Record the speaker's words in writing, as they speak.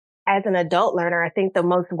as an adult learner, I think the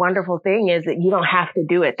most wonderful thing is that you don't have to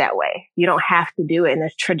do it that way. You don't have to do it in the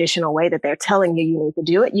traditional way that they're telling you need to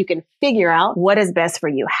do it. You can figure out what is best for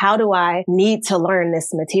you. How do I need to learn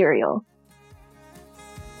this material?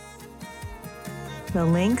 The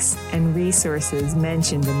links and resources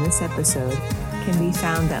mentioned in this episode can be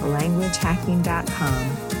found at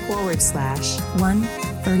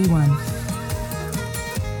languagehacking.com/131.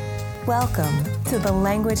 Welcome to the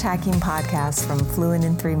Language Hacking Podcast from Fluent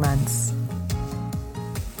in 3 Months.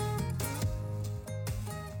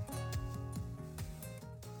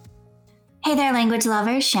 Hey there, language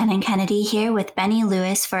lovers. Shannon Kennedy here with Benny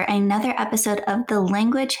Lewis for another episode of the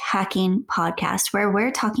Language Hacking Podcast, where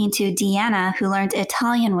we're talking to Deanna, who learned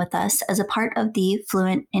Italian with us as a part of the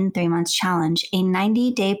Fluent in 3 Months Challenge, a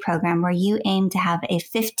 90-day program where you aim to have a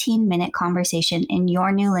 15-minute conversation in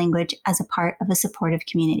your new language as a part of a supportive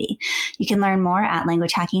community. You can learn more at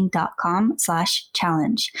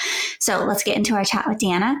languagehacking.com/challenge. So let's get into our chat with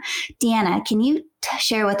Deanna. Deanna, can you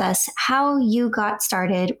share with us how you got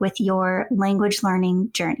started with your language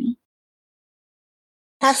learning journey?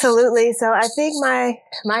 Absolutely. So I think my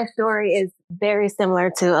story is very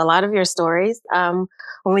similar to a lot of your stories. When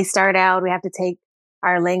we start out, we have to take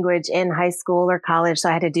our language in high school or college. So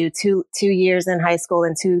I had to do two years in high school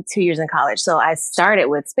and two years in college. So I started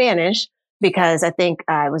with Spanish because I think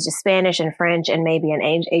it was just Spanish and French and maybe an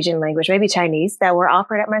Asian language, maybe Chinese, that were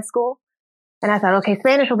offered at my school. And I thought, okay,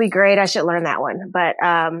 Spanish will be great. I should learn that one. But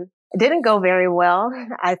it didn't go very well.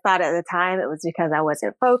 I thought at the time it was because I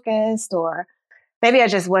wasn't focused or maybe I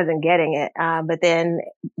just wasn't getting it. But then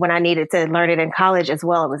when I needed to learn it in college as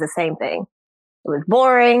well, it was the same thing. It was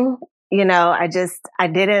boring. You know, I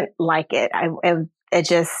didn't like it.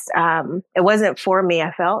 It wasn't for me,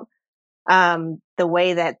 I felt. The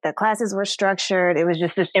way that the classes were structured, it was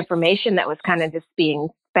just this information that was kind of just being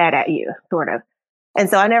fed at you, sort of. And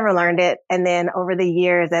so I never learned it. And then over the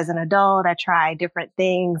years as an adult, I tried different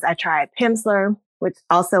things. I tried Pimsleur, which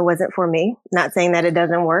also wasn't for me. Not saying that it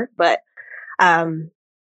doesn't work, but I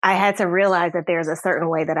had to realize that there's a certain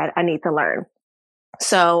way that I need to learn.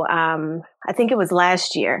 So I think it was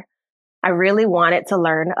last year, I really wanted to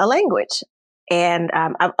learn a language. And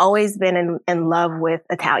I've always been in love with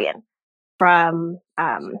Italian from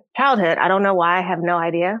childhood. I don't know why, I have no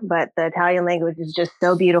idea, but the Italian language is just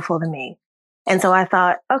so beautiful to me. And so I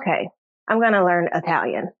thought, okay, I'm going to learn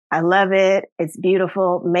Italian. I love it. It's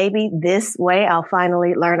beautiful. Maybe this way I'll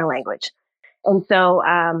finally learn a language. And so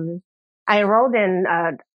I enrolled in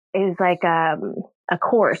a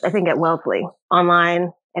course, I think at Wellesley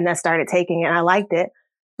online, and I started taking it. I liked it.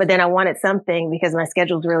 But then I wanted something because my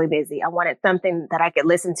schedule's really busy. I wanted something that I could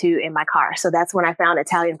listen to in my car. So that's when I found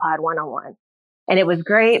Italian Pod 101. And it was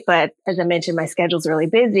great. But as I mentioned, my schedule's really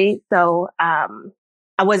busy. So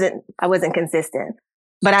I wasn't consistent,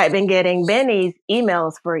 but I've been getting Benny's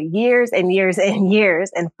emails for years and years and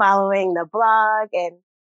years and following the blog and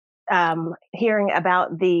hearing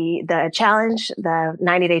about the challenge, the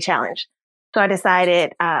 90-day challenge. So I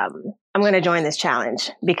decided I'm going to join this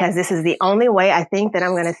challenge because this is the only way I think that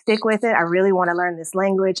I'm going to stick with it. I really want to learn this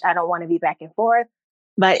language. I don't want to be back and forth.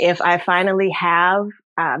 But if I finally have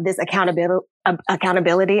this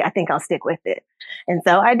accountability, I think I'll stick with it. And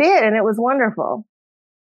so I did, and it was wonderful.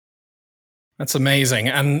 That's amazing.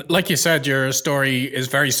 And like you said, your story is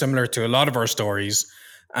very similar to a lot of our stories.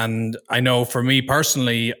 And I know for me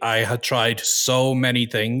personally, I had tried so many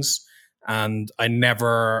things and I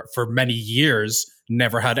never, for many years,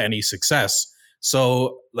 never had any success.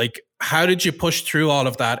 So like, how did you push through all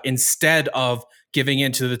of that instead of giving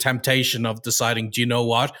into the temptation of deciding, do you know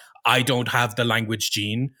what? I don't have the language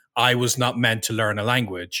gene. I was not meant to learn a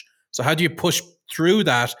language. So how do you push through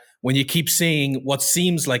that when you keep seeing what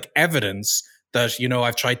seems like evidence that, you know,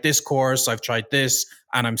 I've tried this course, I've tried this,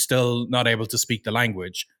 and I'm still not able to speak the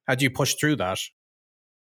language? How do you push through that?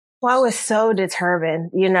 Well, I was so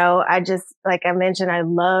determined. You know, I just, like I mentioned, I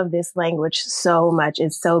love this language so much.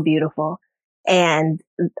 It's so beautiful. And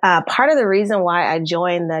part of the reason why I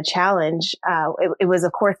joined the challenge, it was,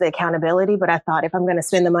 of course, the accountability. But I thought if I'm going to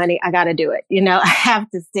spend the money, I got to do it. You know, I have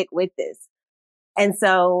to stick with this. And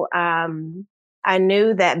so I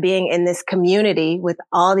knew that being in this community with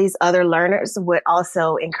all these other learners would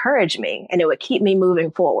also encourage me and it would keep me moving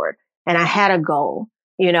forward. And I had a goal,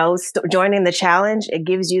 you know, joining the challenge, it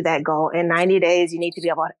gives you that goal. In 90 days, you need to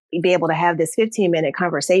be able to have this 15-minute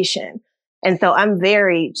conversation. And so I'm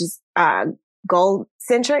very just goal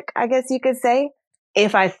centric, I guess you could say.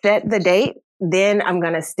 If I set the date, then I'm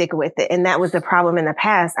going to stick with it. And that was the problem in the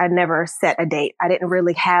past. I never set a date. I didn't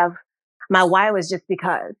really have my why was just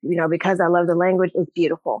because, you know, because I love the language, it's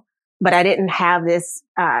beautiful. But I didn't have this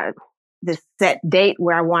this set date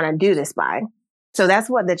where I want to do this by. So that's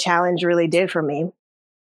what the challenge really did for me.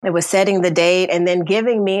 It was setting the date and then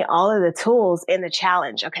giving me all of the tools in the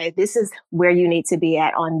challenge. Okay, this is where you need to be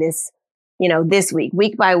at on this, this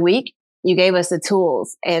week by week. You gave us the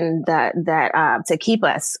tools and that to keep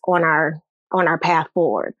us on our path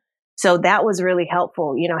forward. So that was really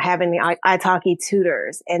helpful, having the italki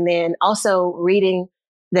tutors, and then also reading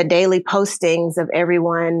the daily postings of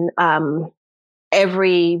everyone,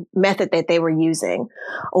 every method that they were using,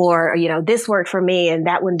 or, this worked for me and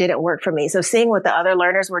that one didn't work for me. So seeing what the other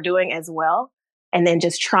learners were doing as well, and then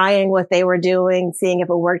just trying what they were doing, seeing if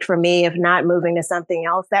it worked for me, if not, moving to something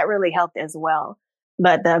else, that really helped as well.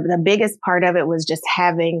 But the biggest part of it was just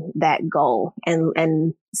having that goal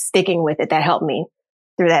and sticking with it. That helped me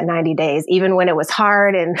through that 90 days, even when it was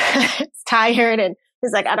hard and tired and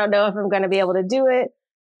it's like, I don't know if I'm going to be able to do it.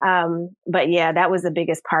 But yeah, that was the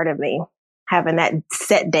biggest part of me, having that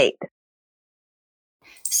set date.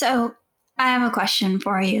 So I have a question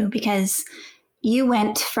for you, because you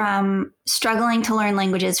went from struggling to learn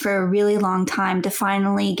languages for a really long time to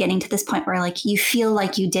finally getting to this point where like you feel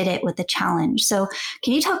like you did it with the challenge. So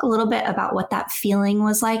can you talk a little bit about what that feeling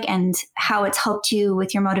was like and how it's helped you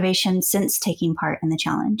with your motivation since taking part in the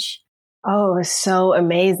challenge? Oh, it was so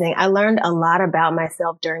amazing. I learned a lot about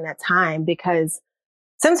myself during that time, because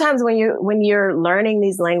sometimes when you're learning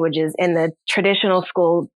these languages in the traditional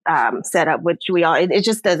school setup, which it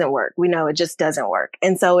just doesn't work. We know it just doesn't work.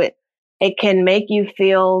 And so it can make you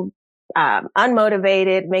feel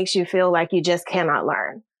unmotivated, makes you feel like you just cannot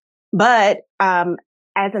learn. But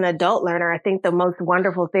as an adult learner, I think the most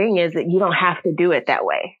wonderful thing is that you don't have to do it that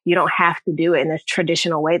way. You don't have to do it in the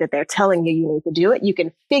traditional way that they're telling you need to do it. You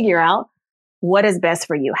can figure out what is best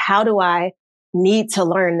for you. How do I need to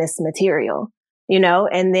learn this material?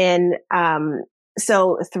 And then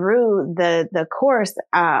so through the course,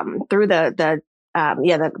 through the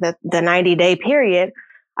 90-day period,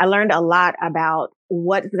 I learned a lot about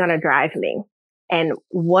what's going to drive me and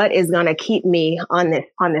what is going to keep me on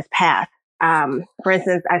this path. For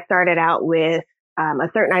instance, I started out with a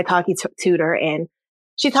certain italki tutor, and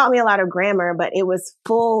she taught me a lot of grammar, but it was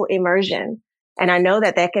full immersion. And I know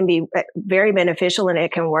that can be very beneficial and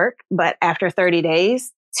it can work. But after 30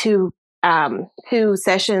 days, two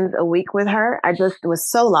sessions a week with her, I just was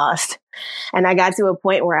so lost. And I got to a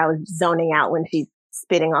point where I was zoning out when she's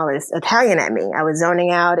spitting all this Italian at me. I was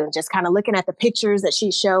zoning out and just kind of looking at the pictures that she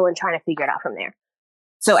showed and trying to figure it out from there.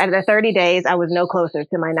 So at the 30 days, I was no closer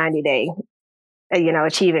to my 90-day,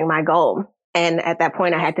 achieving my goal. And at that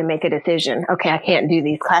point, I had to make a decision. Okay, I can't do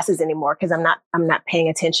these classes anymore because I'm not paying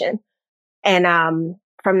attention. And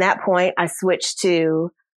from that point, I switched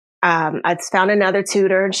to I found another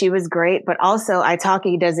tutor, and she was great. But also,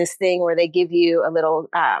 italki does this thing where they give you a little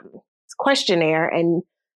questionnaire, and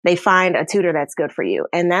they find a tutor that's good for you.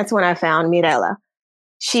 And that's when I found Mirella.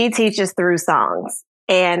 She teaches through songs.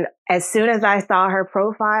 And as soon as I saw her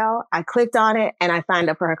profile, I clicked on it and I signed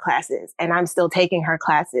up for her classes. And I'm still taking her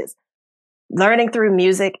classes. Learning through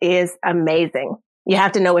music is amazing. You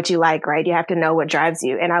have to know what you like, right? You have to know what drives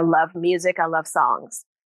you. And I love music. I love songs.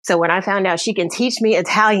 So when I found out she can teach me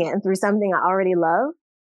Italian through something I already love,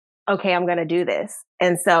 okay, I'm going to do this.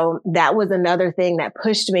 And so that was another thing that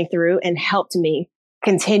pushed me through and helped me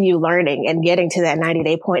continue learning and getting to that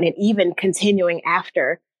 90-day point, and even continuing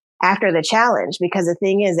after the challenge. Because the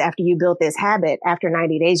thing is, after you build this habit, after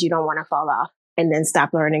 90 days, you don't want to fall off and then stop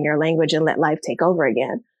learning your language and let life take over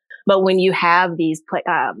again. But when you have these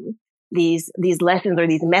lessons or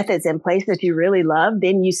these methods in place that you really love,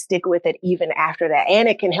 then you stick with it even after that. And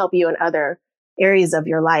it can help you in other areas of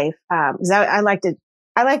your life. Because I like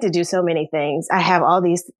to do so many things. I have all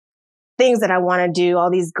these things that I want to do,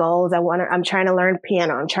 all these goals. I'm trying to learn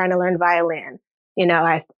piano. I'm trying to learn violin.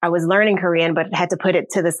 I was learning Korean, but had to put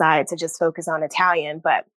it to the side to just focus on Italian.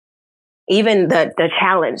 But even the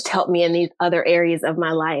challenge helped me in these other areas of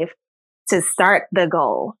my life to start the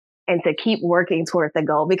goal and to keep working towards the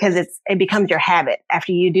goal, because it becomes your habit.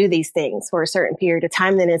 After you do these things for a certain period of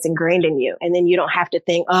time, then it's ingrained in you. And then you don't have to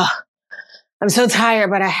think, oh, I'm so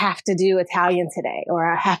tired, but I have to do Italian today, or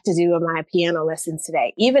I have to do my piano lessons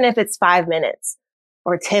today. Even if it's 5 minutes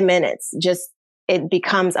or 10 minutes, just it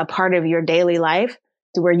becomes a part of your daily life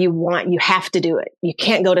to where you have to do it. You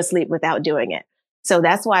can't go to sleep without doing it. So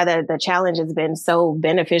that's why the challenge has been so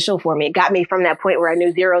beneficial for me. It got me from that point where I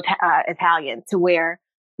knew zero Italian to where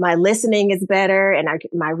my listening is better and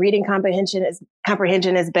my reading comprehension is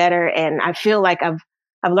better. And I feel like I've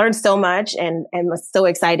learned so much and was so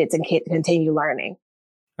excited to continue learning.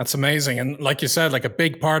 That's amazing. And like you said, like a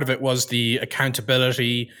big part of it was the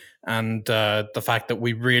accountability and the fact that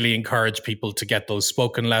we really encourage people to get those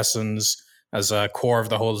spoken lessons as a core of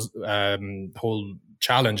the whole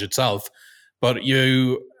challenge itself. But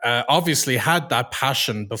you obviously had that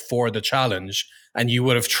passion before the challenge, and you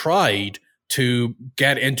would have tried to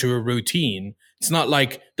get into a routine. It's not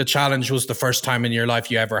like the challenge was the first time in your life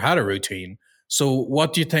you ever had a routine. So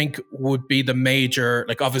what do you think would be the major,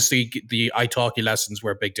 like obviously the italki lessons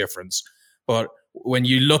were a big difference, but when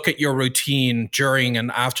you look at your routine during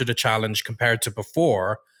and after the challenge compared to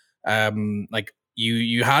before, like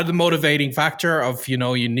you had the motivating factor of, you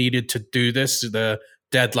know, you needed to do this, the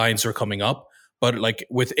deadlines are coming up, but like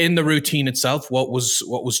within the routine itself, what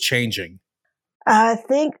was changing? I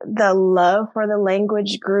think the love for the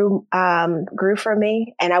language grew for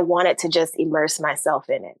me, and I wanted to just immerse myself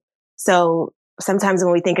in it. So sometimes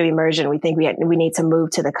when we think of immersion, we think we need to move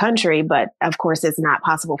to the country, but of course it's not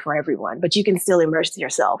possible for everyone, but you can still immerse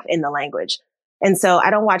yourself in the language. And so I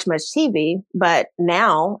don't watch much TV, but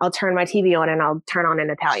now I'll turn my TV on and I'll turn on an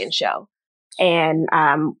Italian show. And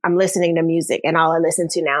I'm listening to music, and all I listen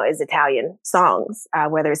to now is Italian songs,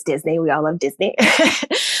 whether it's Disney, we all love Disney,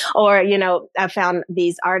 or, you know, I found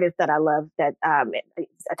these artists that I love, that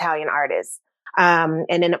Italian artists. And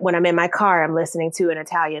then when I'm in my car, I'm listening to an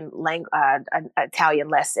Italian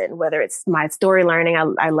lesson, whether it's my story learning.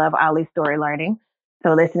 I love Ali's story learning.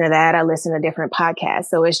 So listen to that. I listen to different podcasts.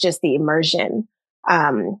 So it's just the immersion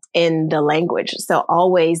in the language. So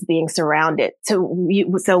always being surrounded so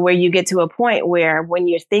where you get to a point where when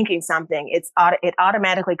you're thinking something, it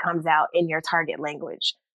automatically comes out in your target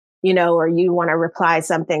language, you know, or you want to reply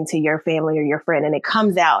something to your family or your friend, and it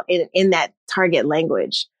comes out in that target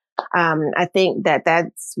language. I think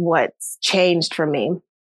that's what's changed for me,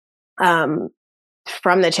 from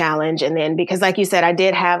the challenge. And then, because like you said,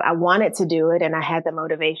 I wanted to do it and I had the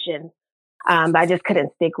motivation, but I just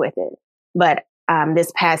couldn't stick with it. But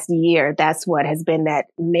this past year, that's what has been that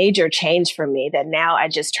major change for me, that now I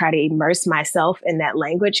just try to immerse myself in that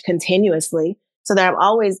language continuously so that I'm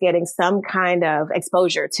always getting some kind of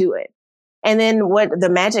exposure to it. And then what the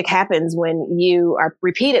magic happens when you are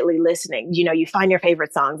repeatedly listening, you know, you find your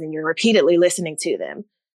favorite songs and you're repeatedly listening to them.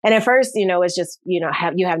 And at first, you know, it's just, you know,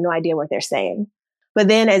 you have no idea what they're saying. But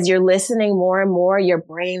then as you're listening more and more, your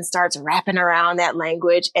brain starts wrapping around that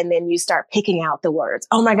language, and then you start picking out the words.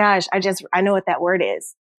 Oh my gosh, I know what that word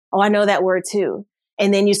is. Oh, I know that word too.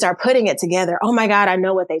 And then you start putting it together. Oh my God, I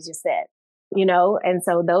know what they just said, you know? And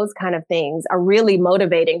so those kind of things are really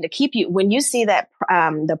motivating to keep you, when you see that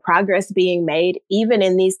the progress being made, even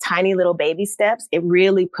in these tiny little baby steps, it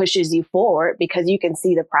really pushes you forward because you can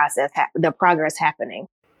see the progress happening.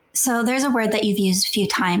 So there's a word that you've used a few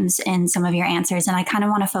times in some of your answers, and I kind of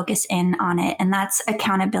want to focus in on it, and that's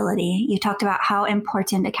accountability. You talked about how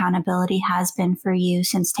important accountability has been for you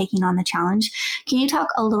since taking on the challenge. Can you talk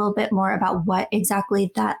a little bit more about what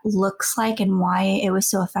exactly that looks like and why it was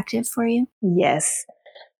so effective for you? Yes.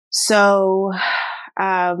 So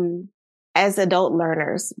as adult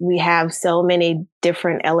learners, we have so many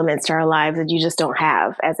different elements to our lives that you just don't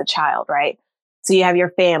have as a child, right? So you have your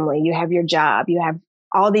family, you have your job, you have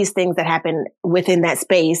all these things that happen within that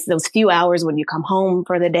space, those few hours when you come home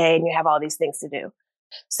for the day and you have all these things to do.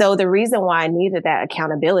 So the reason why I needed that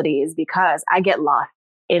accountability is because I get lost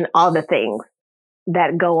in all the things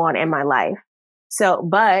that go on in my life. So,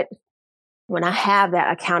 but when I have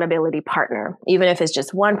that accountability partner, even if it's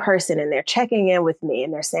just one person and they're checking in with me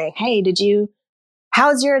and they're saying, hey,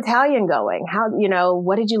 how's your Italian going?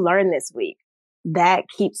 What did you learn this week? That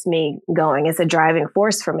keeps me going. It's a driving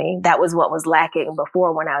force for me. That was what was lacking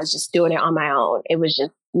before when I was just doing it on my own. It was just,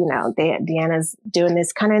 Deanna's doing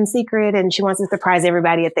this kind of in secret and she wants to surprise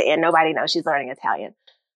everybody at the end. Nobody knows she's learning Italian.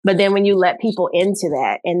 But then when you let people into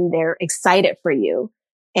that and they're excited for you.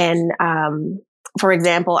 And, for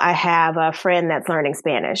example, I have a friend that's learning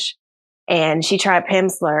Spanish. And she tried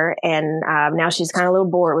Pimsleur, and now she's kind of a little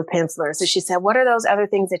bored with Pimsleur. So she said, what are those other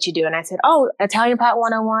things that you do? And I said, oh, Italian Pot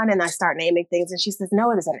 101. And I start naming things. And she says,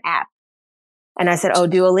 no, it is an app. And I said, oh,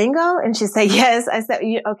 Duolingo? And she said, yes. I said,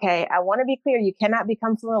 okay, I want to be clear. You cannot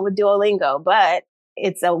become fluent with Duolingo, but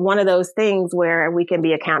it's one of those things where we can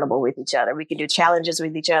be accountable with each other. We can do challenges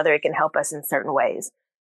with each other. It can help us in certain ways.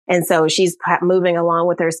 And so she's moving along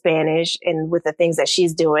with her Spanish and with the things that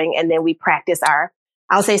she's doing. And then we practice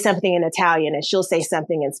I'll say something in Italian and she'll say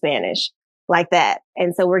something in Spanish like that.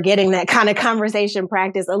 And so we're getting that kind of conversation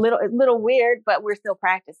practice, a little weird, but we're still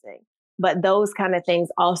practicing. But those kind of things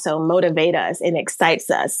also motivate us and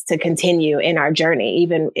excites us to continue in our journey,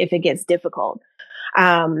 even if it gets difficult.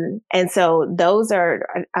 And so those are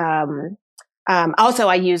Also,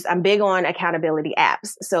 I'm big on accountability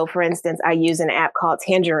apps. So for instance, I use an app called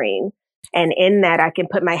Tangerine, and in that I can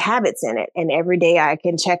put my habits in it. And every day I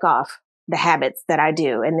can check off the habits that I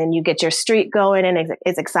do. And then you get your streak going, and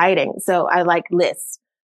it's exciting. So I like lists.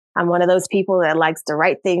 I'm one of those people that likes to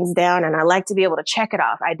write things down, and I like to be able to check it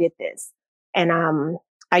off. I did this. And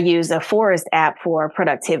I use a Forest app for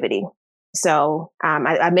productivity. So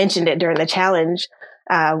I mentioned it during the challenge.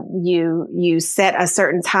 You set a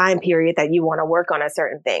certain time period that you want to work on a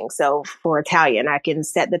certain thing. So for Italian, I can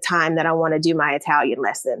set the time that I want to do my Italian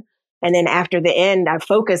lesson. And then after the end, I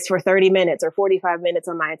focus for 30 minutes or 45 minutes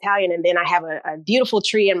on my Italian. And then I have a beautiful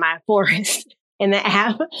tree in my forest in the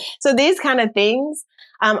app. So these kind of things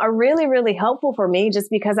are really, really helpful for me, just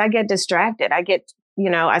because I get distracted.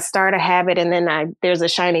 I start a habit, and then there's a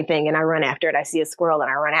shiny thing and I run after it. I see a squirrel and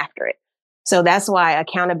I run after it. So that's why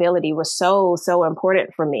accountability was so, so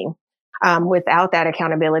important for me. Without that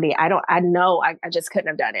accountability, I just couldn't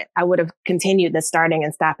have done it. I would have continued the starting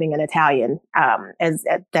and stopping in Italian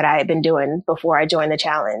that I had been doing before I joined the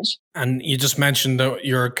challenge. And you just mentioned that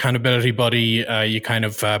your accountability buddy, you kind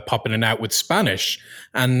of pop in and out with Spanish,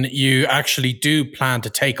 and you actually do plan to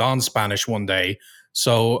take on Spanish one day.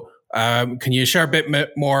 So can you share a bit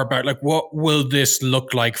more about what will this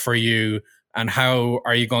look like for you, and how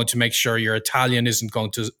are you going to make sure your Italian isn't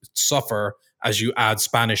going to suffer as you add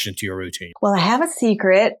Spanish into your routine? Well, I have a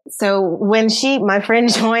secret. So when my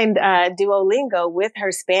friend joined Duolingo with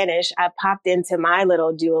her Spanish, I popped into my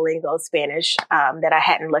little Duolingo Spanish that I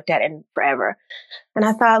hadn't looked at in forever. And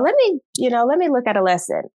I thought, let me look at a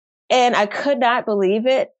lesson. And I could not believe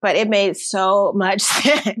it, but it made so much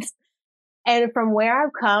sense. And from where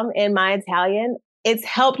I've come in my Italian, it's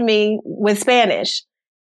helped me with Spanish.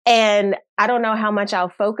 And I don't know how much I'll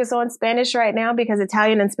focus on Spanish right now, because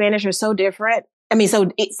Italian and Spanish are so different. I mean, so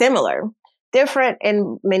similar, different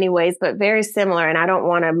in many ways, but very similar. And I don't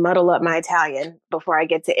want to muddle up my Italian before I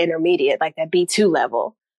get to intermediate, like that B2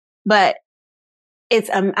 level. But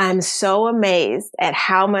I'm so amazed at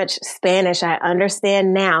how much Spanish I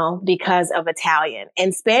understand now because of Italian.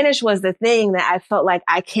 And Spanish was the thing that I felt like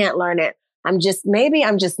I can't learn it. I'm just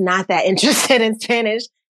not that interested in Spanish.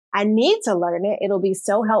 I need to learn it. It'll be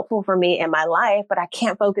so helpful for me in my life, but I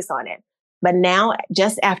can't focus on it. But now,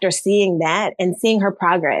 just after seeing that and seeing her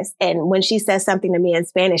progress, and when she says something to me in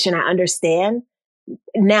Spanish and I understand,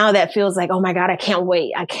 now that feels like, oh my God, I can't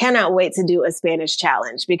wait. I cannot wait to do a Spanish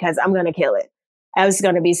challenge, because I'm going to kill it. It's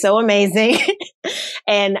going to be so amazing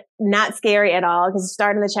and not scary at all, because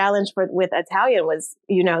starting the challenge with Italian was,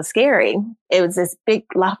 scary. It was this big,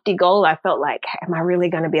 lofty goal. I felt like, am I really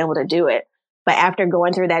going to be able to do it? But after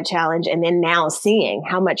going through that challenge, and then now seeing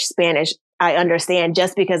how much Spanish I understand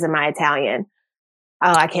just because of my Italian,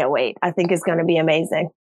 oh, I can't wait. I think it's going to be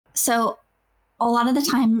amazing. So a lot of the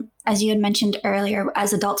time, as you had mentioned earlier,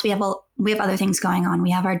 as adults, we have other things going on.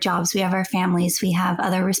 We have our jobs, we have our families, we have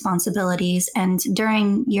other responsibilities. And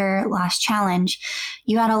during your last challenge,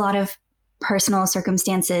 you had a lot of personal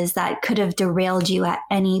circumstances that could have derailed you at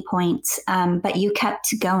any point, but you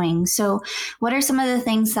kept going. So what are some of the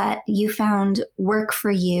things that you found work for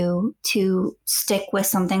you to stick with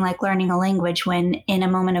something like learning a language when in a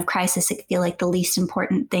moment of crisis, it could feel like the least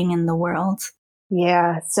important thing in the world?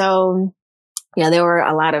 Yeah. So there were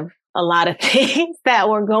a lot of things that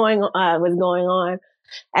was going on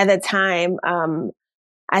at the time.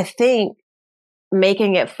 I think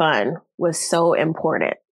making it fun was so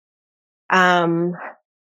important.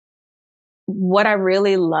 What I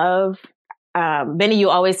really love, Benny, you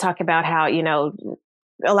always talk about how,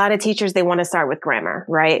 a lot of teachers, they want to start with grammar,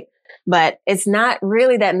 right? But it's not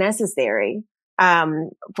really that necessary,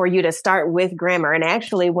 for you to start with grammar. And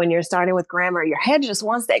actually, when you're starting with grammar, your head just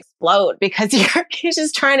wants to explode, because you're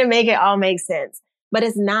just trying to make it all make sense. But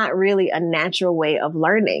it's not really a natural way of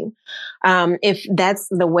learning. If that's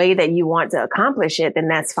the way that you want to accomplish it, then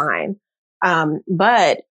that's fine.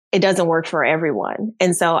 But it doesn't work for everyone.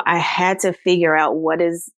 And so I had to figure out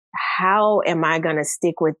how am I going to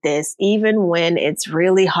stick with this, even when it's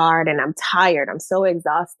really hard and I'm tired, I'm so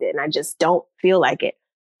exhausted and I just don't feel like it.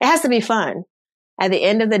 It has to be fun. At the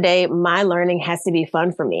end of the day, my learning has to be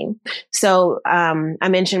fun for me. So, I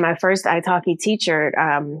mentioned my first italki teacher,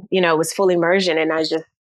 was full immersion, and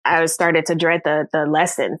I started to dread the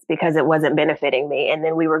lessons because it wasn't benefiting me. And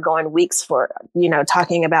then we were going weeks for,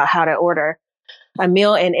 talking about how to order a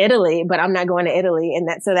meal in Italy, but I'm not going to Italy.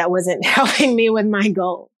 And so that wasn't helping me with my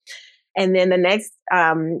goal. And then the next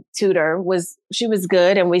tutor she was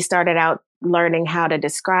good. And we started out learning how to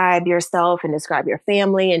describe yourself and describe your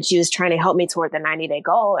family. And she was trying to help me toward the 90-day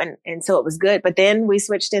goal. And so it was good. But then we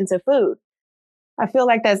switched into food. I feel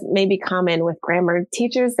like that's maybe common with grammar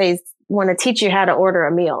teachers. They want to teach you how to order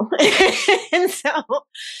a meal. And so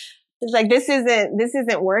it's like, this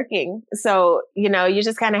isn't working. So, you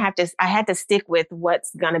just kind of I had to stick with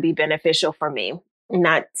what's going to be beneficial for me,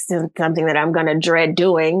 not something that I'm going to dread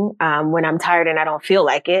doing when I'm tired and I don't feel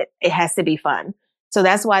like it. It has to be fun. So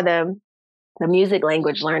that's why the music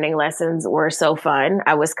language learning lessons were so fun.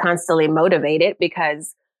 I was constantly motivated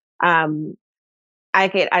because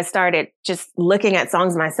I started just looking at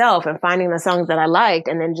songs myself and finding the songs that I liked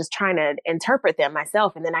and then just trying to interpret them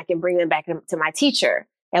myself. And then I can bring them back to my teacher.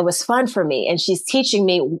 It was fun for me. And she's teaching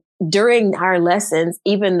me during our lessons,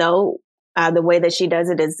 even though the way that she does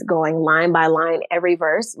it is going line by line, every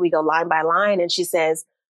verse, we go line by line. And she says,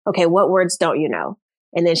 okay, what words don't you know?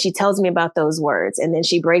 And then she tells me about those words. And then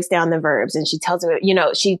she breaks down the verbs and she tells me,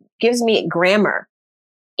 she gives me grammar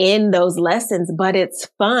in those lessons, but it's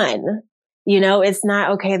fun. It's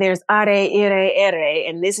not, okay, there's are, ire, ere,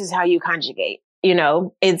 and this is how you conjugate.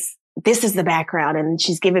 This is the background, and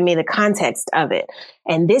she's giving me the context of it.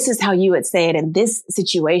 And this is how you would say it in this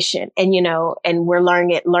situation. And, and we're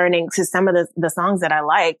learning to some of the songs that I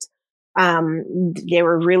liked. They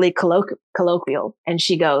were really colloquial. And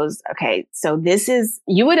she goes, okay, so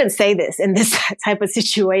you wouldn't say this in this type of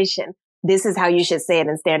situation. This is how you should say it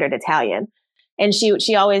in standard Italian. And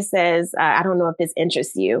she always says, I don't know if this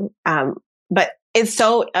interests you. But it's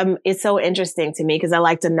so interesting to me because I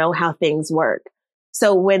like to know how things work.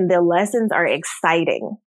 So when the lessons are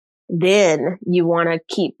exciting, then you want to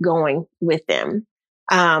keep going with them.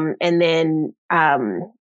 And then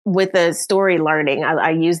with the story learning,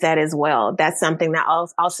 I use that as well. That's something that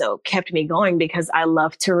also kept me going because I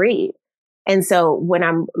love to read. And so when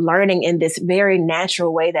I'm learning in this very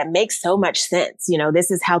natural way that makes so much sense, this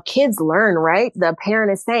is how kids learn, right? The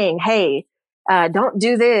parent is saying, hey, don't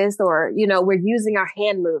do this, or, we're using our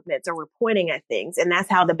hand movements or we're pointing at things. And that's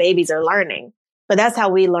how the babies are learning. But that's how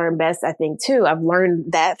we learn best, I think, too. I've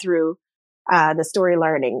learned that through the story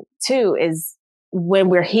learning, too, is when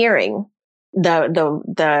we're hearing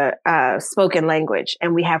the spoken language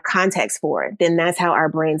and we have context for it, then that's how our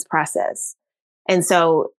brains process. And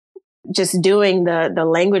so just doing the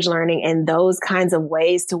language learning in those kinds of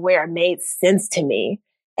ways to where it made sense to me.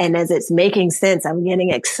 And as it's making sense, I'm getting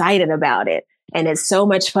excited about it. And it's so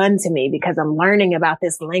much fun to me because I'm learning about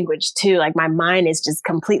this language too. Like my brain is just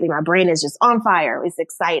on fire. It's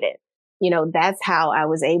excited. That's how I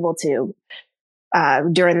was able to,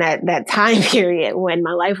 during that time period when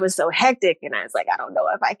my life was so hectic and I was like, I don't know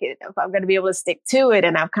if I'm going to be able to stick to it.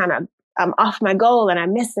 And I'm off my goal and I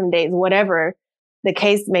missed some days, whatever the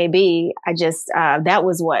case may be. I just, that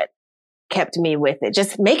was what kept me with it,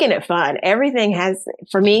 just making it fun.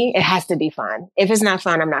 For me, it has to be fun. If it's not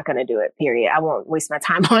fun, I'm not going to do it, period. I won't waste my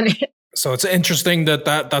time on it. So it's interesting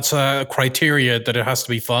that's a criteria, that it has to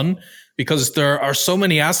be fun, because there are so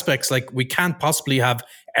many aspects. Like we can't possibly have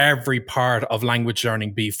every part of language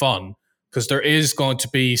learning be fun, because there is going to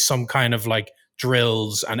be some kind of like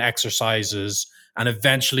drills and exercises. And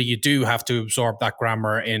eventually you do have to absorb that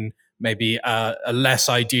grammar in maybe a less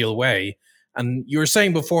ideal way. And you were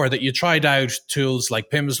saying before that you tried out tools like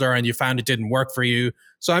Pimsleur and you found it didn't work for you.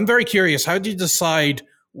 So I'm very curious, how do you decide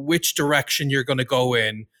which direction you're going to go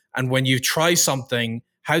in? And when you try something,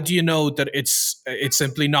 how do you know that it's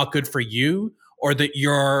simply not good for you, or that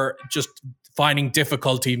you're just finding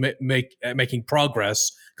difficulty making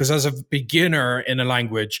progress? Because as a beginner in a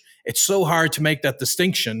language, it's so hard to make that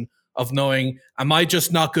distinction of knowing, am I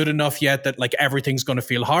just not good enough yet that like everything's going to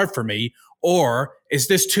feel hard for me? Or is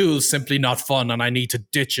this tool simply not fun and I need to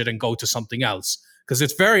ditch it and go to something else? Because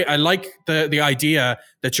I like the idea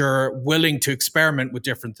that you're willing to experiment with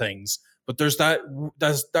different things, but there's that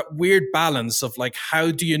weird balance of like, how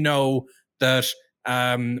do you know that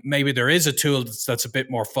maybe there is a tool that's a bit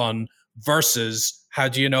more fun, versus how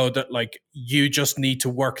do you know that like you just need to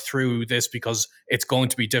work through this because it's going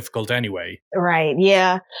to be difficult anyway? Right.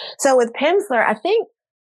 Yeah. So with Pimsleur, I think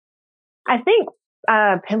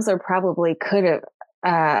Pimsleur probably could have,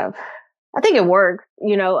 I think it worked.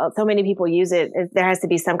 So many people use it. There has to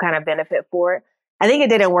be some kind of benefit for it. I think it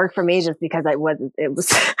didn't work for me just because it wasn't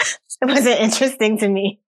interesting to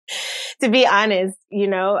me, to be honest.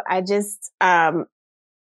 I just,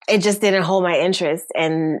 it just didn't hold my interest.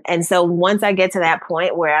 And so once I get to that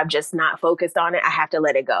point where I'm just not focused on it, I have to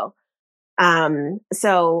let it go. You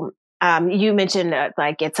mentioned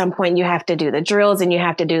like at some point you have to do the drills and you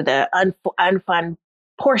have to do the unfun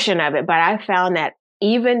portion of it. But I found that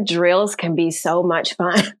even drills can be so much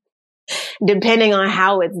fun depending on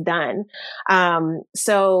how it's done.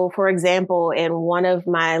 So for example, in one of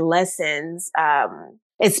my lessons,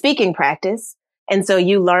 it's speaking practice. And so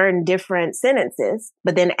you learn different sentences,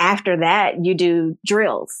 but then after that you do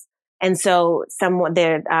drills. And so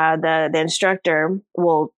the instructor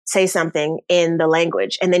will say something in the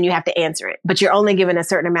language and then you have to answer it, but you're only given a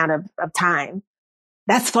certain amount of time.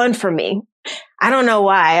 That's fun for me. I don't know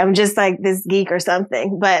why. I'm just like this geek or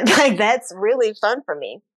something, but like that's really fun for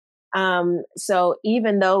me. So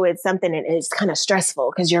even though it's something that is kind of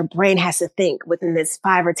stressful because your brain has to think within this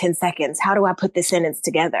 5 or 10 seconds, how do I put this sentence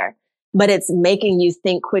together? But it's making you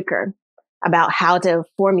think quicker about how to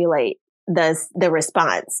formulate the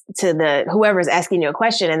response to whoever's asking you a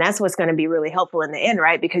question. And that's what's going to be really helpful in the end,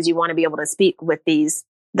 right? Because you want to be able to speak with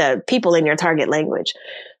the people in your target language.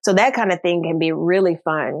 So that kind of thing can be really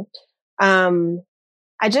fun.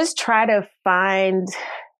 I just try to find,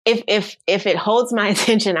 if it holds my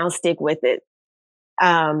attention, I'll stick with it.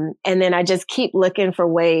 And then I just keep looking for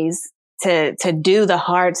ways to do the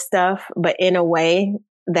hard stuff, but in a way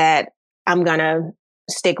that I'm going to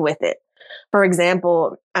stick with it. For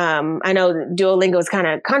example, I know Duolingo is kind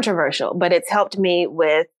of controversial, but it's helped me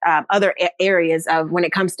with other areas of when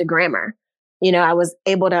it comes to grammar. You know, I was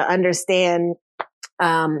able to understand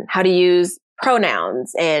how to use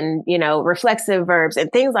pronouns and, you know, reflexive verbs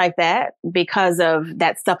and things like that because of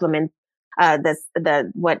that supplement,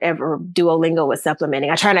 the whatever Duolingo was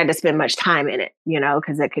supplementing. I try not to spend much time in it, you know,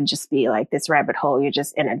 because it could just be like this rabbit hole. You're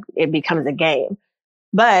just it becomes a game.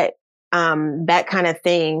 But that kind of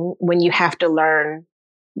thing, when you have to learn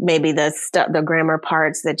maybe the grammar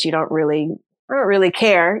parts that I don't really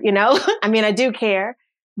care, you know, I mean, I do care,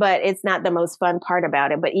 but it's not the most fun part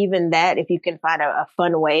about it. But even that, if you can find a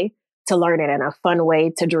fun way to learn it and a fun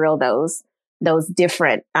way to drill those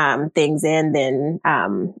different things in, then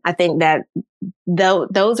I think that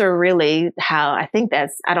those are really how I think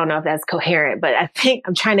I don't know if that's coherent, but I think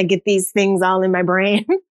I'm trying to get these things all in my brain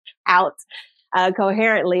out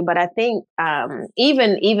coherently. But I think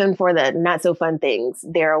even for the not so fun things,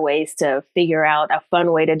 there are ways to figure out a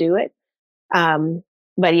fun way to do it.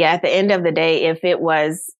 But yeah, at the end of the day, if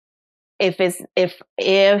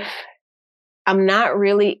I'm not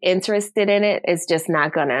really interested in it, it's just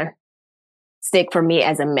not gonna stick for me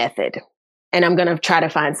as a method. And I'm gonna try to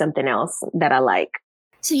find something else that I like.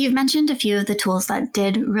 So you've mentioned a few of the tools that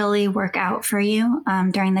did really work out for you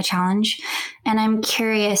during the challenge. And I'm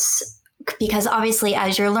curious, because obviously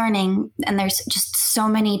as you're learning and there's just so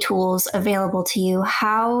many tools available to you,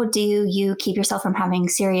 how do you keep yourself from having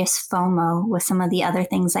serious FOMO with some of the other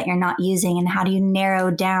things that you're not using? And how do you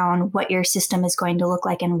narrow down what your system is going to look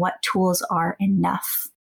like and what tools are enough?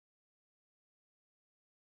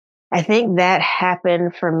 I think that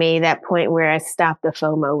happened for me, that point where I stopped the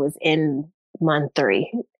FOMO was in month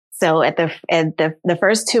 3. So at the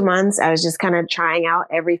first 2 months, I was just kind of trying out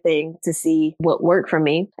everything to see what worked for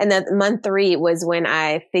me. And then month 3 was when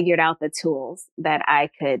I figured out the tools that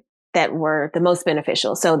were the most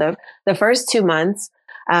beneficial. So the first 2 months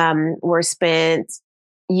were spent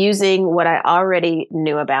using what I already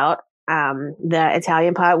knew about, the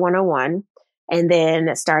Italian Pod 101, and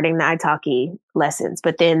then starting the italki lessons.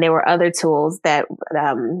 But then there were other tools that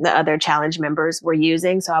the other challenge members were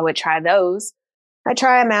using. So I would try those. I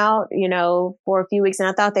try them out, you know, for a few weeks, and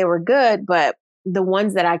I thought they were good, but the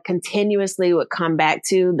ones that I continuously would come back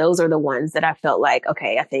to, those are the ones that I felt like,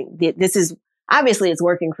 okay, I think this is obviously it's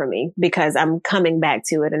working for me because I'm coming back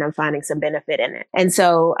to it and I'm finding some benefit in it. And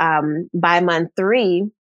so by month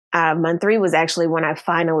 3 was actually when I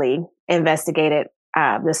finally investigated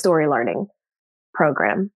the story learning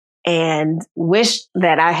program and wished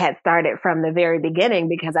that I had started from the very beginning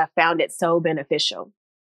because I found it so beneficial.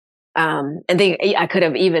 And think I could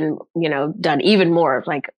have even, you know, done even more,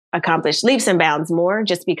 like accomplished leaps and bounds more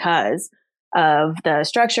just because of the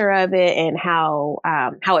structure of it and how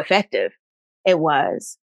effective it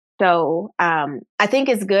was. So, I think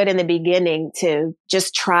it's good in the beginning to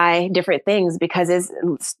just try different things because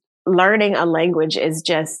learning a language is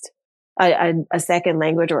just a second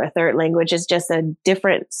language or a third language is just a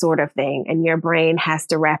different sort of thing. And your brain has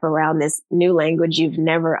to wrap around this new language you've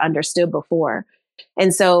never understood before.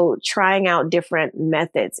 And so trying out different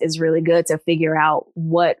methods is really good to figure out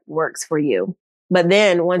what works for you. But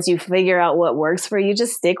then once you figure out what works for you,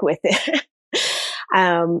 just stick with it.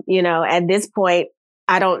 You know, at this point,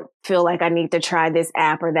 I don't feel like I need to try this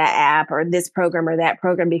app or that app or this program or that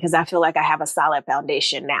program because I feel like I have a solid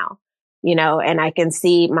foundation now, you know, and I can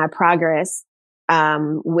see my progress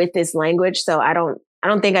with this language. So I don't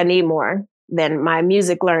think I need more than my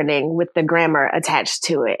music learning with the grammar attached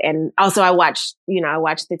to it. And also I watch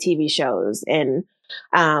the TV shows and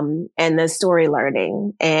the story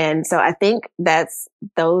learning. And so I think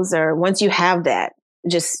once you have that,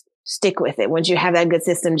 just stick with it. Once you have that good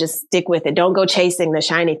system, just stick with it. Don't go chasing the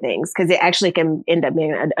shiny things because it actually can end up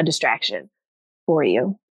being a distraction for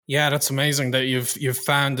you. Yeah, that's amazing that you've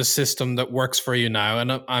found a system that works for you now.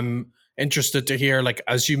 And I'm interested to hear, like,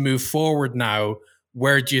 as you move forward now,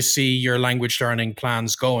 where do you see your language learning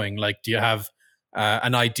plans going? Like, do you have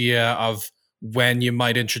an idea of when you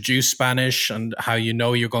might introduce Spanish and how you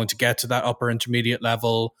know you're going to get to that upper intermediate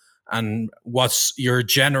level? And what's your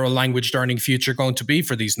general language learning future going to be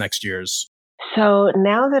for these next years? So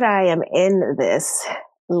now that I am in this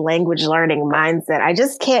language learning mindset, I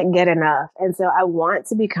just can't get enough. And so I want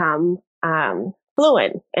to become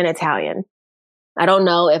fluent in Italian. I don't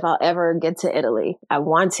know if I'll ever get to Italy. I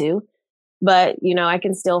want to, but I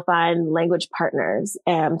can still find language partners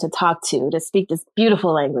to talk to speak this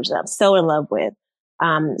beautiful language that I'm so in love with.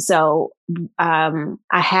 I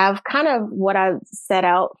have kind of what I set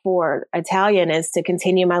out for Italian is to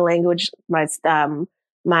continue my language,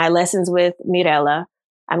 my lessons with Mirella.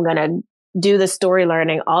 I'm going to do the story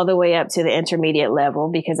learning all the way up to the intermediate level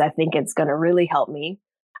because I think it's going to really help me.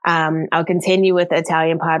 I'll continue with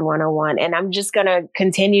Italian Pod 101, and I'm just going to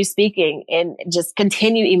continue speaking and just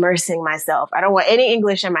continue immersing myself. I don't want any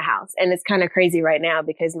English in my house. And it's kind of crazy right now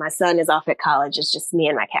because my son is off at college. It's just me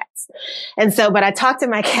and my cats. And so, but I talk to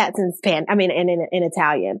my cats in in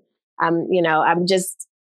Italian.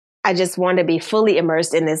 I just want to be fully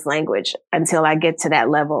immersed in this language until I get to that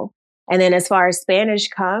level. And then as far as Spanish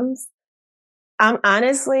comes, I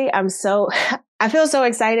feel so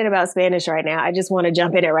excited about Spanish right now. I just want to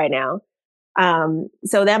jump in it right now.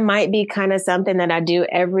 So that might be kind of something that I do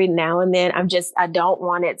every now and then. I don't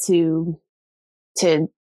want it to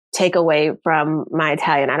take away from my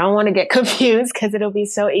Italian. I don't want to get confused because it'll be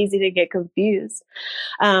so easy to get confused.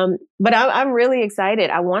 But I'm really excited.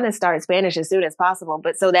 I want to start Spanish as soon as possible.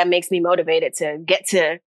 But so that makes me motivated to get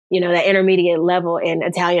to, that intermediate level in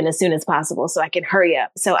Italian as soon as possible so I can hurry up.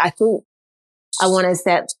 So I think I want to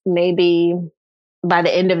set maybe by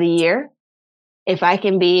the end of the year. If I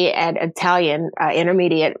can be at Italian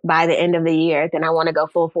intermediate by the end of the year, then I want to go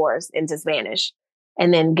full force into Spanish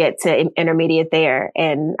and then get to intermediate there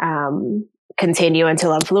and continue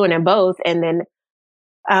until I'm fluent in both. And then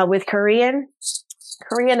with Korean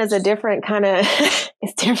is a different kind of,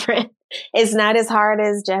 it's different. It's not as hard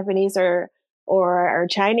as Japanese or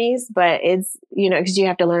Chinese, but it's, because you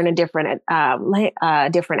have to learn a different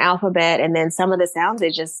alphabet. And then some of the sounds,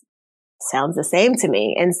 it just sounds the same to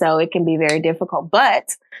me. And so it can be very difficult,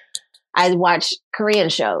 but I watch Korean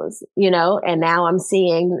shows, and now I'm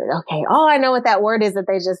seeing, okay, I know what that word is that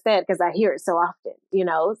they just said because I hear it so often,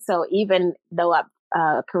 so even though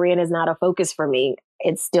Korean is not a focus for me,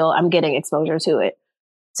 it's still, I'm getting exposure to it.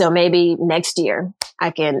 So maybe next year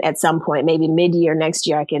I can, at some point, maybe mid-year next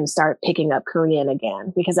year, I can start picking up Korean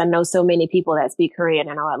again because I know so many people that speak Korean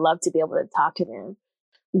and I'd love to be able to talk to them.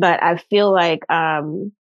 But I feel like,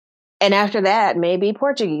 and after that, maybe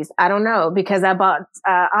Portuguese. I don't know because I bought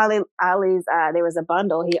Ali's. There was a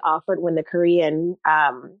bundle he offered when the Korean.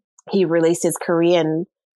 He released his Korean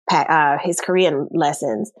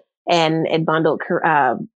lessons, and it bundled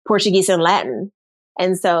Portuguese and Latin.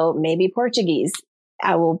 And so maybe Portuguese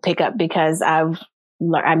I will pick up because I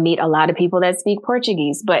meet a lot of people that speak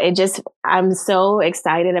Portuguese. But I'm so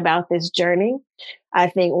excited about this journey. I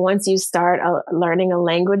think once you start learning a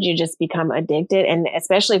language, you just become addicted. And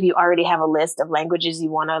especially if you already have a list of languages you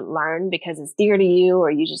want to learn because it's dear to you, or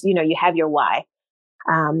you just, you have your why.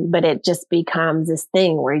 But it just becomes this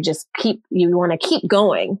thing where you want to keep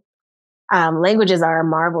going. Languages are a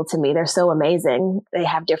marvel to me. They're so amazing. They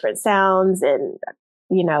have different sounds and,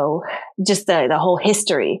 just the whole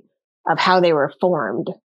history of how they were formed.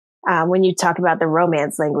 When you talk about the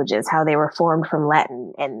Romance languages, how they were formed from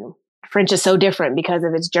Latin, and French is so different because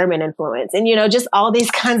of its German influence, and just all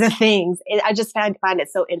these kinds of things. I just find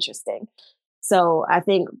it so interesting. So I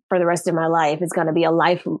think for the rest of my life, it's going to be a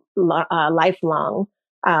lifelong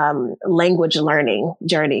language learning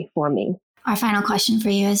journey for me. Our final question for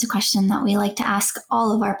you is a question that we like to ask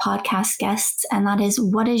all of our podcast guests, and that is,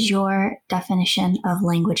 what is your definition of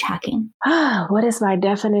language hacking? What is my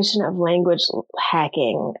definition of language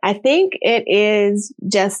hacking? I think it is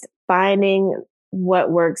just finding what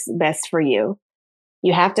works best for you.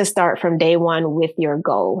 You have to start from day one with your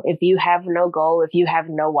goal. If you have no goal, if you have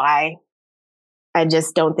no why, I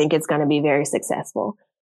just don't think it's going to be very successful.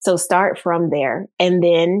 So start from there, and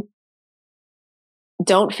then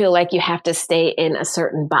don't feel like you have to stay in a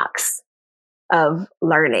certain box of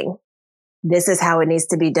learning. This is how it needs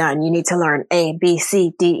to be done. You need to learn A, B,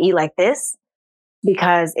 C, D, E like this,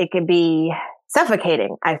 because it can be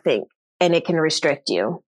suffocating, I think, and it can restrict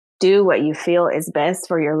you. Do what you feel is best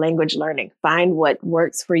for your language learning. Find what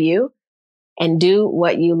works for you and do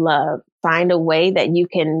what you love. Find a way that you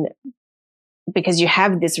can because you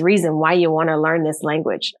have this reason why you want to learn this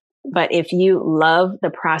language. But if you love the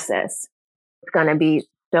process, it's going to be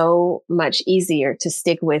so much easier to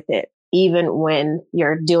stick with it, even when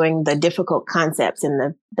you're doing the difficult concepts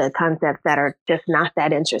and the concepts that are just not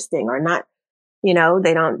that interesting or not,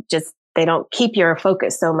 they don't keep your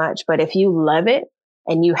focus so much. But if you love it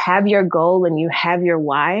and you have your goal and you have your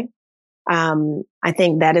why, I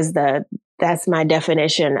think that's my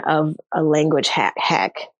definition of a language hack.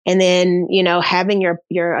 And then, having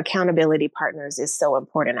your accountability partners is so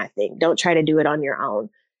important. I think don't try to do it on your own.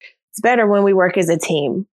 It's better when we work as a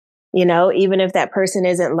team, even if that person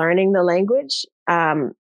isn't learning the language,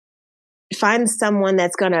 find someone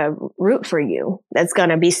that's going to root for you, that's going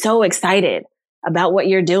to be so excited about what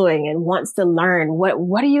you're doing and wants to learn.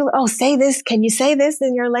 What do you, say this. Can you say this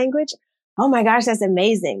in your language? Oh my gosh, that's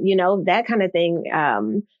amazing. That kind of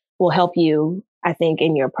thing, will help you, I think,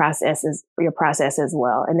 in your process as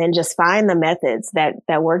well. And then just find the methods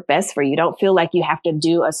that work best for you. Don't feel like you have to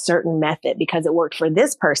do a certain method because it worked for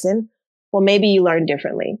this person. Well, maybe you learn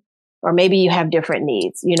differently, or maybe you have different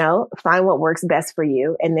needs, find what works best for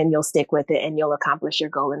you, and then you'll stick with it and you'll accomplish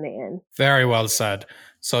your goal in the end. Very well said.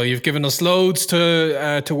 So you've given us loads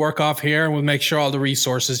to work off here, and we'll make sure all the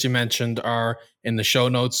resources you mentioned are in the show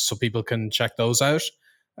notes so people can check those out.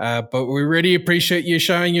 But we really appreciate you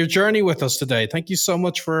sharing your journey with us today. Thank you so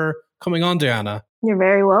much for coming on, Diana. You're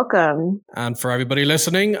very welcome. And for everybody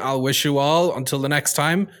listening, I'll wish you all, until the next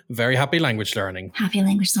time, very happy language learning. Happy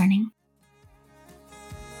language learning.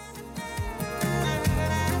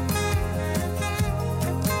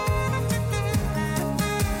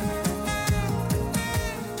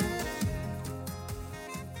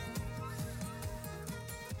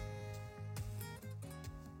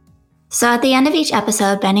 So at the end of each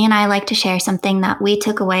episode, Benny and I like to share something that we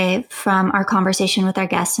took away from our conversation with our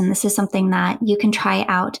guests. And this is something that you can try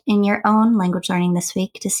out in your own language learning this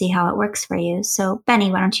week to see how it works for you. So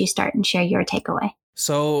Benny, why don't you start and share your takeaway?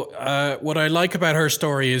 So what I like about her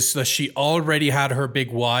story is that she already had her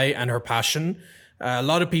big why and her passion. A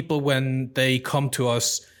lot of people, when they come to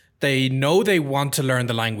us, they know they want to learn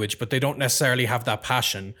the language, but they don't necessarily have that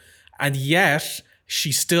passion. And yet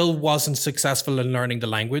she still wasn't successful in learning the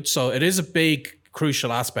language. So it is a big,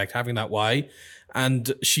 crucial aspect, having that why.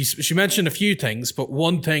 And she mentioned a few things, but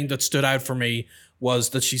one thing that stood out for me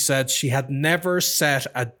was that she said she had never set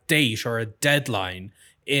a date or a deadline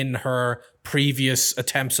in her previous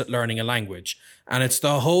attempts at learning a language. And it's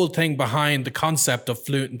the whole thing behind the concept of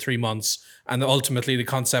Fluent in 3 months and ultimately the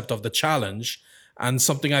concept of the challenge. And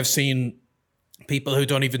something I've seen people who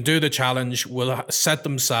don't even do the challenge will set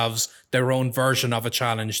themselves their own version of a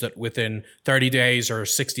challenge that within 30 days or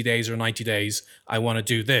 60 days or 90 days, I want to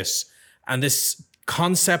do this. And this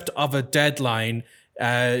concept of a deadline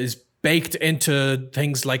is baked into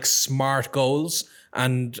things like SMART goals.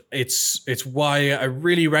 And it's why I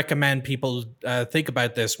really recommend people think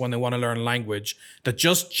about this when they want to learn a language, that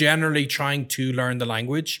just generally trying to learn the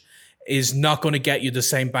language is not going to get you the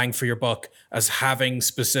same bang for your buck as having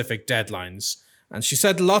specific deadlines. And she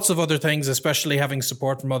said lots of other things, especially having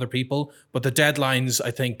support from other people. But the deadlines,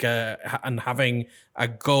 I think, and having a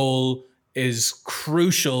goal is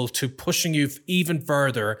crucial to pushing you even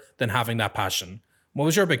further than having that passion. What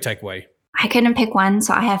was your big takeaway? I couldn't pick one,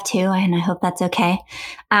 so I have two, and I hope that's okay.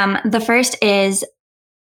 The first is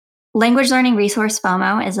language learning resource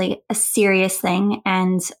FOMO is like a serious thing.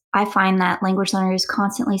 And I find that language learners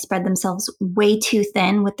constantly spread themselves way too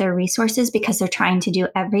thin with their resources because they're trying to do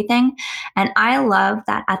everything. And I love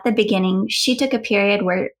that at the beginning, she took a period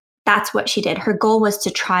where that's what she did. Her goal was to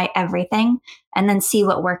try everything and then see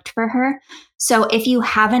what worked for her. So if you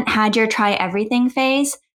haven't had your try everything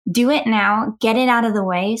phase, do it now, get it out of the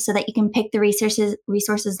way so that you can pick the resources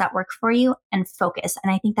that work for you and focus.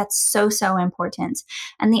 And I think that's so, so important.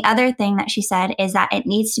 And the other thing that she said is that it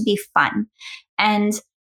needs to be fun. And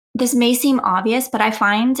this may seem obvious, but I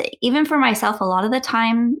find even for myself, a lot of the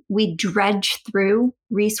time we dredge through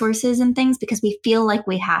resources and things because we feel like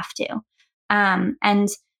we have to. And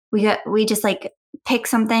we just like pick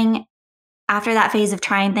something after that phase of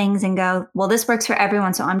trying things and go, well, this works for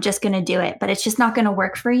everyone, so I'm just going to do it. But it's just not going to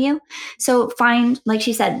work for you. So find, like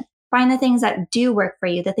she said, find the things that do work for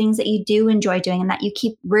you, the things that you do enjoy doing and that you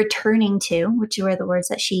keep returning to, which were the words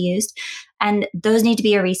that she used. And those need to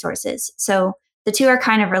be your resources. So the two are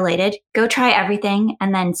kind of related. Go try everything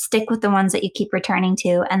and then stick with the ones that you keep returning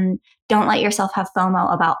to. And don't let yourself have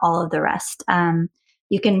FOMO about all of the rest.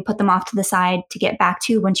 You can put them off to the side to get back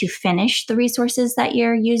to once you finish the resources that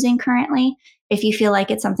you're using currently, if you feel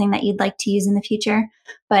like it's something that you'd like to use in the future.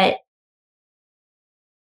 But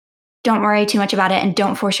don't worry too much about it and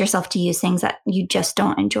don't force yourself to use things that you just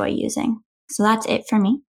don't enjoy using. So that's it for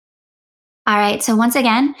me. All right. So once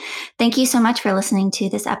again, thank you so much for listening to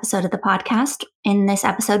this episode of the podcast. In this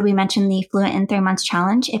episode, we mentioned the Fluent in 3 Months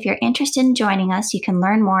Challenge. If you're interested in joining us, you can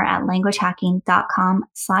learn more at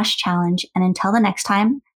languagehacking.com/challenge. And until the next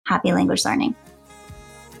time, happy language learning.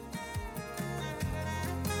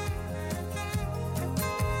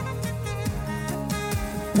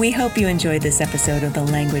 We hope you enjoyed this episode of the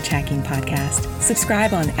Language Hacking Podcast.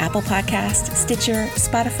 Subscribe on Apple Podcasts, Stitcher,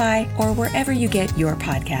 Spotify, or wherever you get your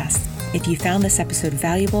podcasts. If you found this episode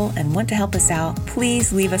valuable and want to help us out,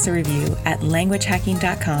 please leave us a review at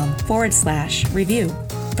languagehacking.com/review.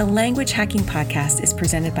 The Language Hacking Podcast is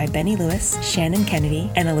presented by Benny Lewis, Shannon Kennedy,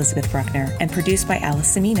 and Elizabeth Bruckner, and produced by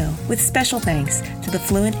Alice Semino, with special thanks to the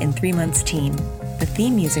Fluent in 3 Months team. The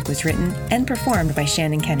theme music was written and performed by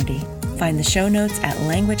Shannon Kennedy. Find the show notes at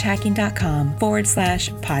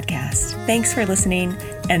languagehacking.com/podcast. Thanks for listening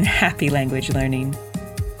and happy language learning.